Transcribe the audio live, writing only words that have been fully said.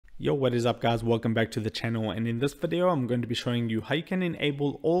Yo, what is up guys? Welcome back to the channel, and in this video I'm going to be showing you how you can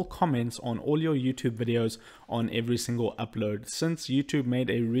enable all comments on all your YouTube videos on every single upload. Since YouTube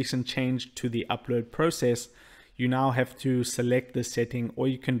made a recent change to the upload process, you now have to select this setting, or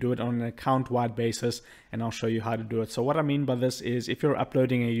you can do it on an account-wide basis, and I'll show you how to do it. So what I mean by this is, if you're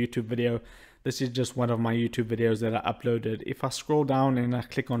uploading a YouTube video, this is just one of my YouTube videos that I uploaded. If I scroll down and I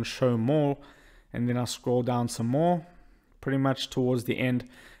click on show more, and then I scroll down some more, pretty much towards the end,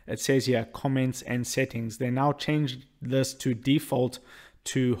 it says here comments and settings. They now changed this to default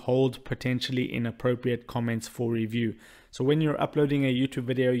to hold potentially inappropriate comments for review. So when you're uploading a YouTube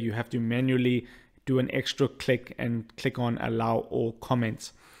video, you have to manually do an extra click and click on allow all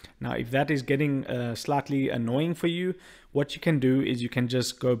comments. Now, if that is getting slightly annoying for you, what you can do is you can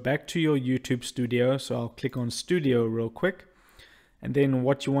just go back to your YouTube studio. So I'll click on studio real quick. And then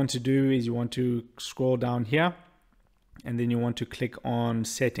what you want to do is you want to scroll down here, and then you want to click on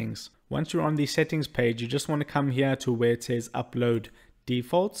settings. Once you're on the settings page, you just want to come here to where it says upload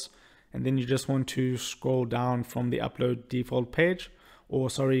defaults, and then you just want to scroll down from the upload default page,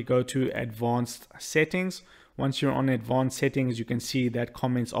 or sorry, go to advanced settings. Once you're on advanced settings, you can see that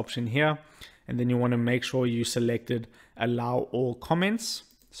comments option here, and then you want to make sure you selected allow all comments.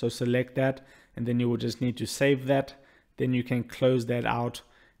 So select that, and then you will just need to save that. Then you can close that out,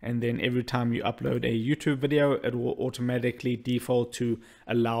 and then every time you upload a YouTube video, it will automatically default to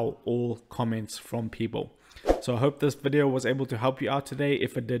allow all comments from people. So I hope this video was able to help you out today.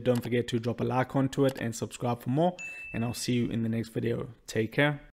 If it did, don't forget to drop a like onto it and subscribe for more, and I'll see you in the next video. Take care.